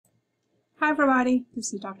Hi everybody,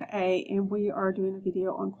 this is Dr. A and we are doing a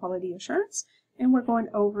video on quality assurance and we're going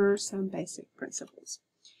over some basic principles.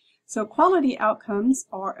 So quality outcomes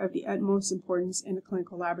are of the utmost importance in a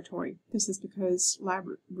clinical laboratory. This is because lab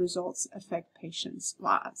results affect patients'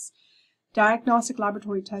 lives. Diagnostic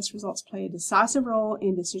laboratory test results play a decisive role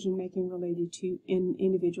in decision making related to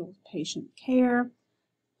individual patient care,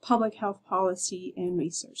 public health policy, and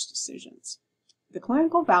research decisions. The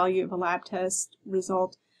clinical value of a lab test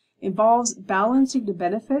result involves balancing the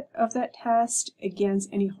benefit of that test against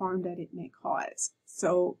any harm that it may cause.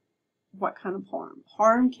 So what kind of harm?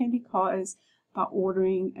 Harm can be caused by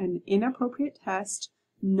ordering an inappropriate test,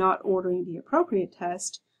 not ordering the appropriate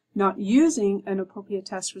test, not using an appropriate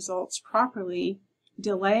test results properly,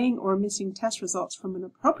 delaying or missing test results from an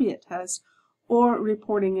appropriate test, or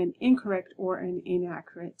reporting an incorrect or an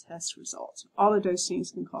inaccurate test result. All of those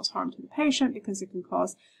things can cause harm to the patient because it can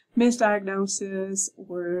cause misdiagnosis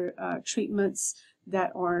or treatments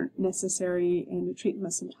that aren't necessary, and the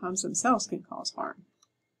treatments sometimes themselves can cause harm.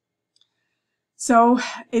 So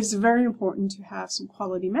it's very important to have some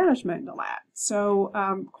quality management in the lab. So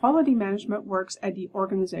quality management works at the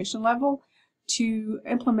organization level to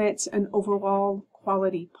implement an overall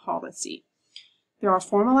quality policy. There are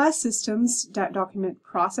formalized systems that document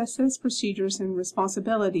processes, procedures, and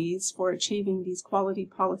responsibilities for achieving these quality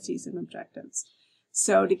policies and objectives.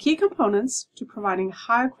 So the key components to providing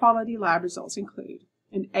high-quality lab results include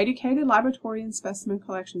an educated laboratory and specimen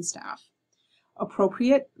collection staff,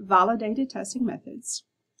 appropriate validated testing methods,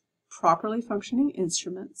 properly functioning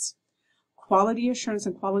instruments, quality assurance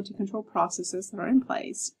and quality control processes that are in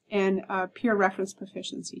place, and peer reference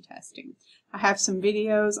proficiency testing. I have some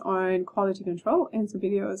videos on quality control and some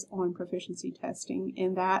videos on proficiency testing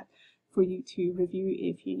in that for you to review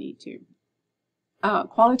if you need to.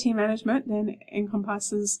 Quality management then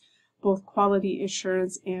encompasses both quality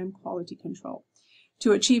assurance and quality control.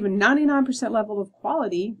 To achieve a 99% level of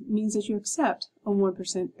quality means that you accept a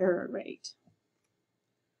 1% error rate.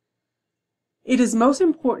 It is most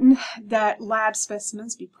important that lab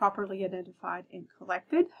specimens be properly identified and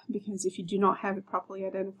collected, because if you do not have a properly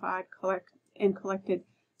identified and collected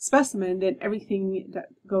specimen, then everything that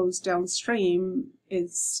goes downstream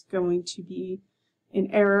is going to be in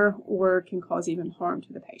error or can cause even harm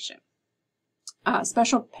to the patient.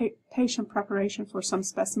 Special patient preparation for some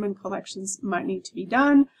specimen collections might need to be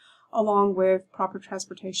done, along with proper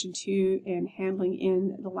transportation to and handling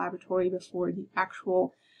in the laboratory before the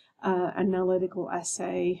actual analytical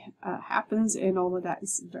assay happens, and all of that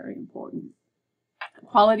is very important.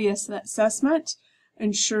 Quality assessment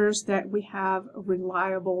ensures that we have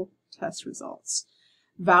reliable test results.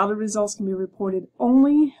 Valid results can be reported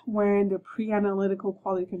only when the pre-analytical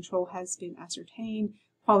quality control has been ascertained.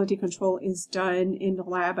 Quality control is done in the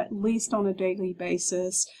lab at least on a daily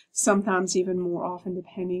basis, sometimes even more often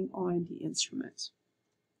depending on the instrument.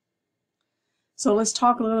 So let's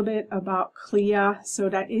talk a little bit about CLIA. So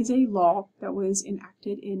that is a law that was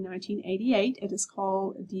enacted in 1988. It is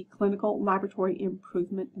called the Clinical Laboratory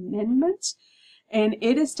Improvement Amendment. And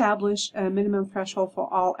it established a minimum threshold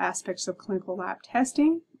for all aspects of clinical lab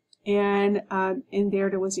testing. And in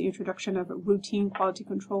there was the introduction of routine quality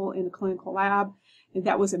control in the clinical lab. And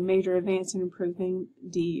that was a major advance in improving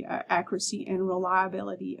the accuracy and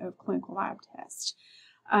reliability of clinical lab tests.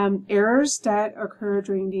 Errors that occur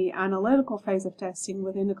during the analytical phase of testing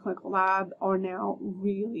within the clinical lab are now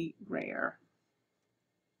really rare.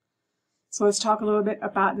 So let's talk a little bit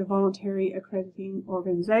about the voluntary accrediting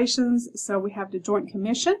organizations. So we have the Joint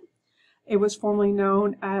Commission. It was formerly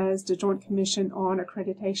known as the Joint Commission on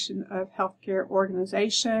Accreditation of Healthcare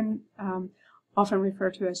Organization, often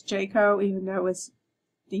referred to as JACO, even though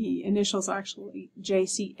the initials are actually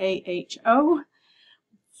JCAHO.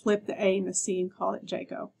 Flip the A and the C and call it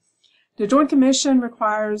JACO. The Joint Commission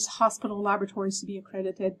requires hospital laboratories to be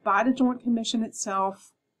accredited by the Joint Commission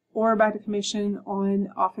itself or by the Commission on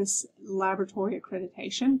Office Laboratory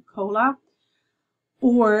Accreditation, COLA,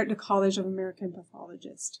 or the College of American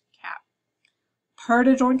Pathologists, CAP. Per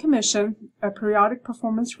the Joint Commission, a periodic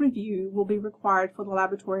performance review will be required for the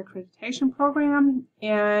laboratory accreditation program,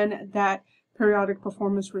 and that periodic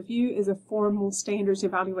performance review is a formal standards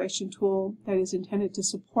evaluation tool that is intended to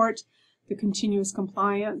support the continuous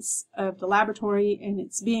compliance of the laboratory, and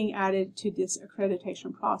it's being added to this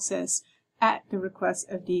accreditation process at the request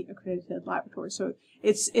of the accredited laboratory. So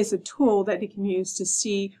it's a tool that they can use to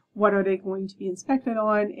see what are they going to be inspected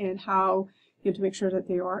on and how, to make sure that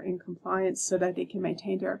they are in compliance so that they can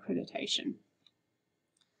maintain their accreditation.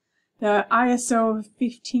 The ISO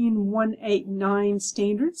 15189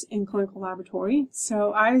 standards in clinical laboratory.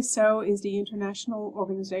 So ISO is the International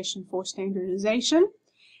Organization for Standardization.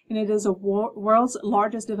 and it is the world's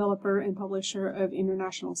largest developer and publisher of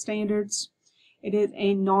international standards. It is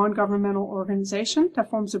a non-governmental organization that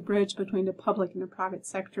forms a bridge between the public and the private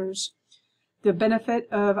sectors. The benefit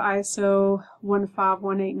of ISO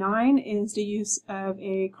 15189 is the use of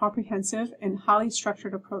a comprehensive and highly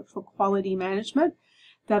structured approach for quality management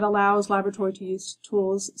that allows laboratory to use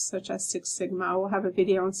tools such as Six Sigma. We'll have a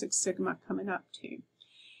video on Six Sigma coming up too.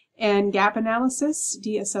 And gap analysis,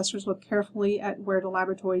 the assessors look carefully at where the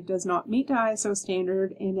laboratory does not meet the ISO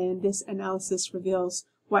standard, and then this analysis reveals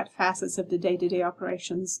what facets of the day-to-day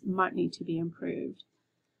operations might need to be improved.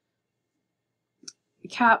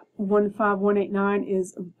 CAP 15189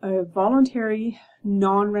 is a voluntary,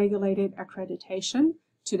 non-regulated accreditation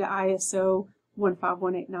to the ISO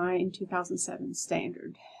 15189 2007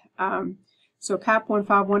 standard. So CAP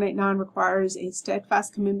 15189 requires a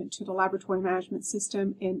steadfast commitment to the laboratory management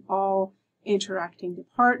system in all interacting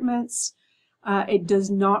departments. It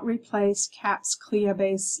does not replace CAP's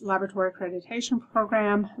CLIA-based laboratory accreditation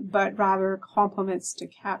program, but rather complements to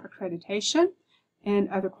CAP accreditation and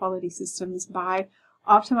other quality systems by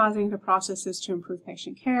optimizing the processes to improve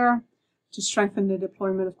patient care, to strengthen the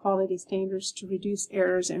deployment of quality standards, to reduce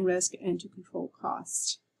errors and risk, and to control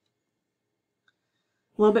costs.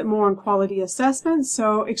 A little bit more on quality assessment.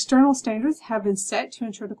 So external standards have been set to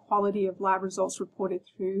ensure the quality of lab results reported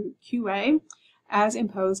through QA as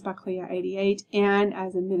imposed by CLIA 88 and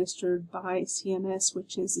as administered by CMS,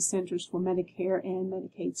 which is the Centers for Medicare and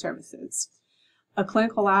Medicaid Services. A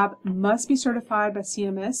clinical lab must be certified by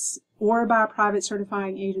CMS or by a private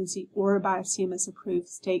certifying agency or by a CMS-approved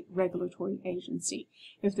state regulatory agency.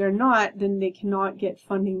 If they're not, then they cannot get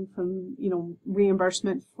funding from,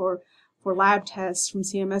 reimbursement for lab tests from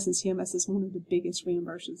CMS, and CMS is one of the biggest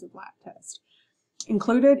reimbursers of lab tests.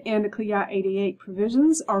 Included in the CLIA 88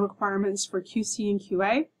 provisions are requirements for QC and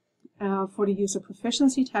QA, for the use of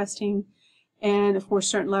proficiency testing, and of course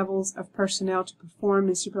certain levels of personnel to perform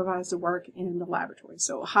and supervise the work in the laboratory.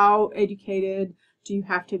 So how educated do you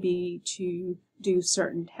have to be to do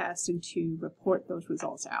certain tests and to report those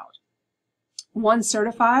results out? Once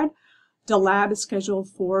certified, the lab is scheduled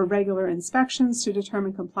for regular inspections to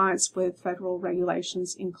determine compliance with federal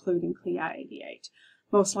regulations, including CLIA 88.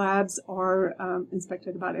 Most labs are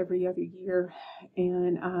inspected about every other year,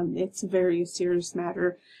 and it's a very serious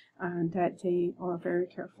matter that they are very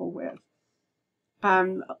careful with.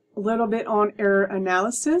 A little bit on error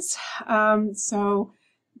analysis. So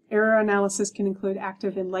error analysis can include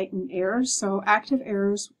active and latent errors. So active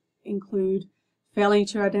errors include failing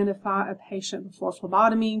to identify a patient before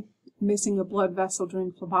phlebotomy, missing a blood vessel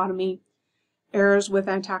during phlebotomy, errors with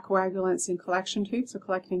anticoagulants in collection tubes, so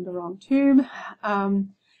collecting the wrong tube,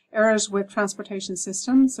 errors with transportation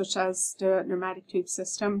systems, such as the pneumatic tube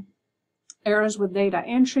system, errors with data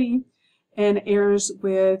entry, and errors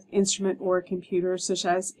with instrument or computer, such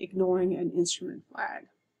as ignoring an instrument flag.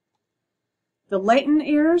 The latent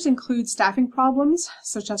errors include staffing problems,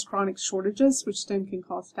 such as chronic shortages, which then can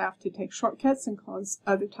cause staff to take shortcuts and cause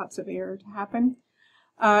other types of error to happen.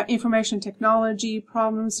 Information technology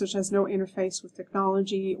problems, such as no interface with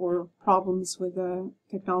technology or problems with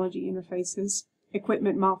technology interfaces.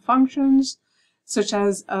 Equipment malfunctions, such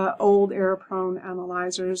as old error-prone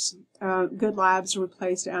analyzers. Good labs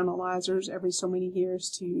replace the analyzers every so many years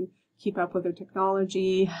to keep up with their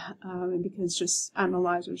technology, and because just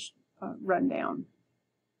analyzers run down.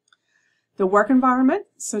 The work environment,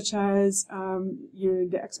 such as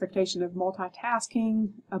the expectation of multitasking,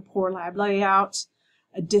 a poor lab layout,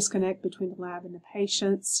 a disconnect between the lab and the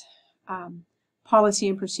patients, policy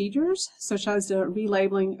and procedures, such as the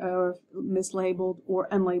relabeling of mislabeled or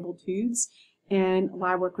unlabeled tubes, and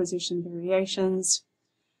lab requisition variations.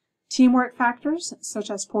 Teamwork factors, such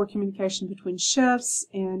as poor communication between shifts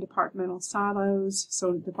and departmental silos,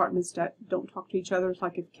 so departments that don't talk to each other,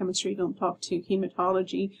 like if chemistry don't talk to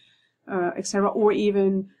hematology, etc., or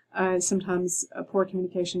even sometimes poor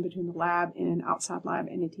communication between the lab and outside lab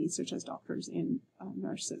entities, such as doctors and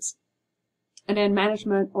nurses. And then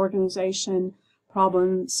management organization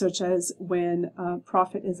problems, such as when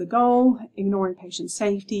profit is a goal, ignoring patient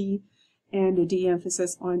safety, and a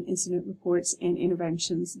de-emphasis on incident reports and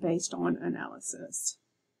interventions based on analysis.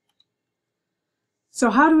 So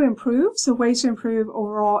how to improve? So ways to improve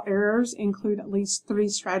overall errors include at least 3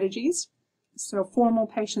 strategies. So formal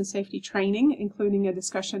patient safety training, including a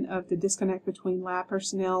discussion of the disconnect between lab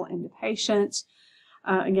personnel and the patient.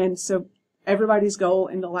 Again, so everybody's goal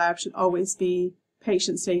in the lab should always be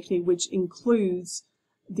patient safety, which includes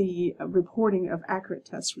the reporting of accurate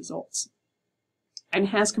test results.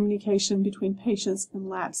 Enhanced communication between patients and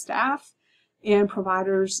lab staff and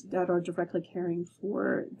providers that are directly caring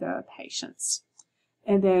for the patients.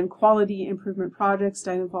 And then quality improvement projects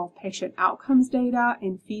that involve patient outcomes data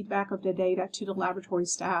and feedback of the data to the laboratory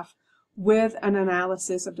staff with an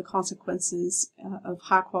analysis of the consequences of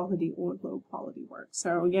high quality or low quality work.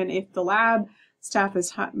 So again, if the lab staff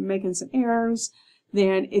is making some errors,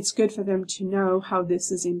 then it's good for them to know how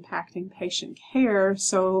this is impacting patient care,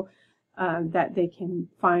 so that they can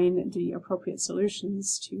find the appropriate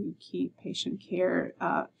solutions to keep patient care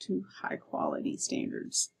to high quality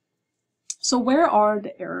standards. So where are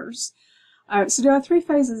the errors? So there are three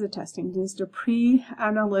phases of testing. There's the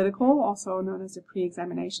pre-analytical, also known as the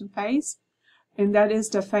pre-examination phase, and that is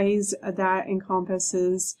the phase that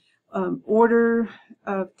encompasses order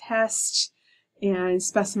of tests and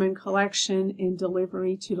specimen collection and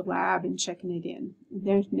delivery to the lab and checking it in.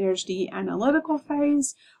 Then there's the analytical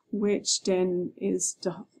phase, which then is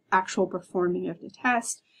the actual performing of the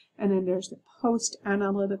test. And then there's the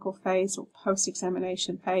post-analytical phase or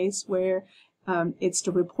post-examination phase, where it's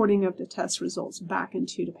the reporting of the test results back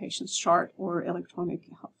into the patient's chart or electronic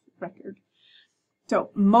health record. So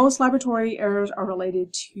most laboratory errors are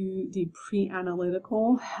related to the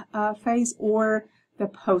pre-analytical phase or the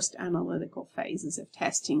post-analytical phases of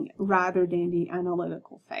testing rather than the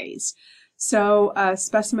analytical phase. So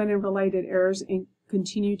specimen and related errors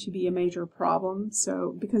continue to be a major problem.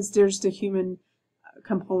 So because there's the human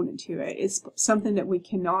component to it. It's something that we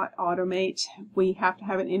cannot automate. We have to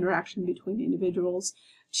have an interaction between individuals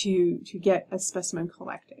to get a specimen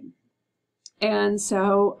collected. And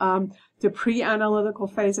so the pre-analytical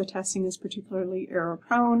phase of testing is particularly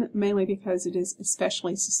error-prone, mainly because it is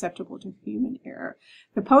especially susceptible to human error.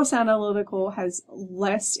 The post-analytical has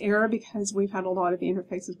less error because we've had a lot of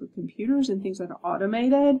interfaces with computers and things that are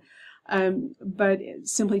automated. But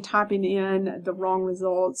simply typing in the wrong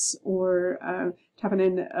results or typing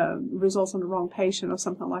in results on the wrong patient or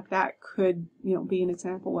something like that could, be an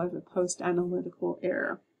example of a post-analytical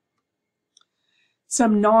error.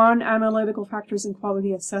 Some non-analytical factors in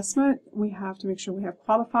quality assessment: we have to make sure we have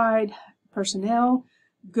qualified personnel,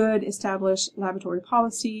 good established laboratory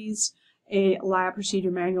policies, a lab procedure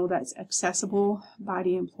manual that's accessible by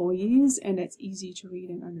the employees and that's easy to read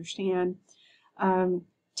and understand.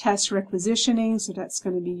 Test requisitioning, so that's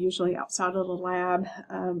going to be usually outside of the lab,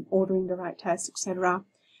 ordering the right tests, etc.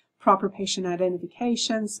 Proper patient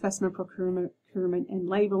identification, specimen procurement and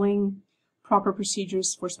labeling, proper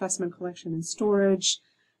procedures for specimen collection and storage,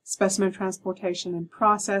 specimen transportation and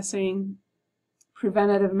processing,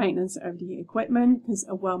 preventative maintenance of the equipment, because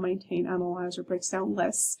a well-maintained analyzer breaks down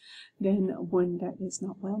less than one that is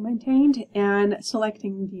not well-maintained, and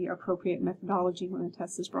selecting the appropriate methodology when a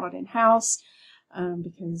test is brought in-house.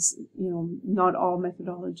 Because not all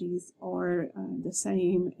methodologies are the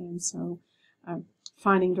same, and so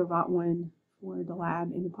finding the right one for the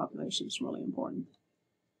lab and the population is really important.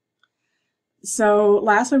 So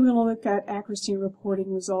lastly, we're going to look at accuracy in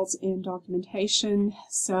reporting results in documentation.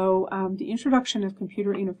 So the introduction of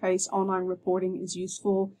computer interface online reporting is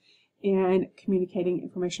useful in communicating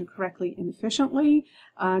information correctly and efficiently.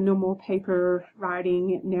 No more paper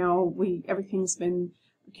writing. Now everything's been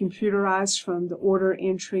computerized from the order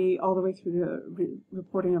entry all the way through the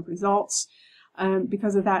reporting of results.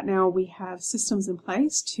 Because of that, now we have systems in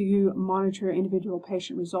place to monitor individual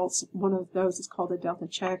patient results. One of those is called a delta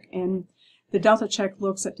check, and the delta check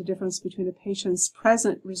looks at the difference between the patient's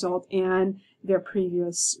present result and their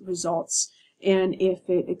previous results. And if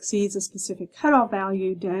it exceeds a specific cutoff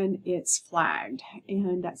value, then it's flagged,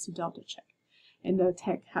 and that's the delta check. And the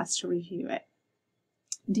tech has to review it.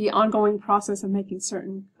 The ongoing process of making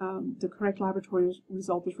certain the correct laboratory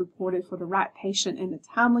result is reported for the right patient in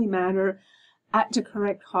a timely manner at the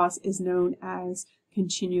correct cost is known as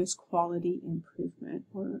continuous quality improvement,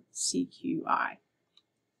 or CQI.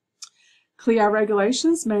 CLIA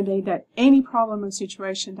regulations mandate that any problem or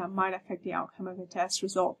situation that might affect the outcome of a test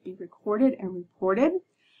result be recorded and reported.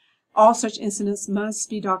 All such incidents must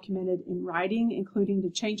be documented in writing, including the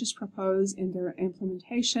changes proposed in their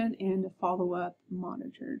implementation and the follow-up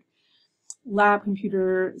monitored. Lab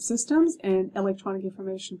computer systems and electronic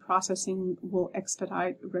information processing will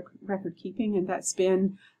expedite record keeping, and that's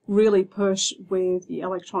been really pushed with the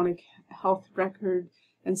electronic health record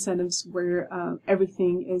incentives, where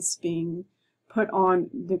everything is being put on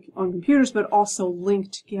computers, but also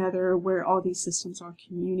linked together where all these systems are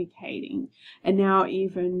communicating. And now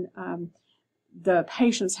even the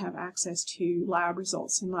patients have access to lab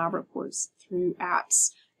results and lab reports through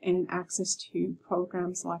apps and access to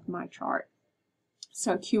programs like MyChart.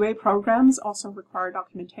 So QA programs also require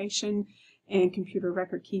documentation, and computer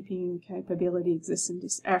record keeping capability exists in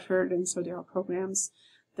this effort, and so there are programs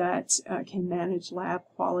that can manage lab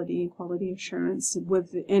quality and quality assurance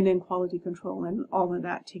with and in quality control and all of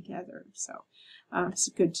that together. So it's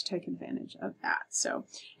good to take advantage of that. So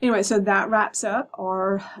anyway, so that wraps up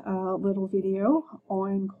our little video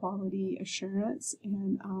on quality assurance,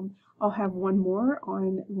 and I'll have one more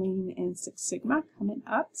on Lean and Six Sigma coming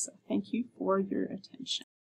up. So thank you for your attention.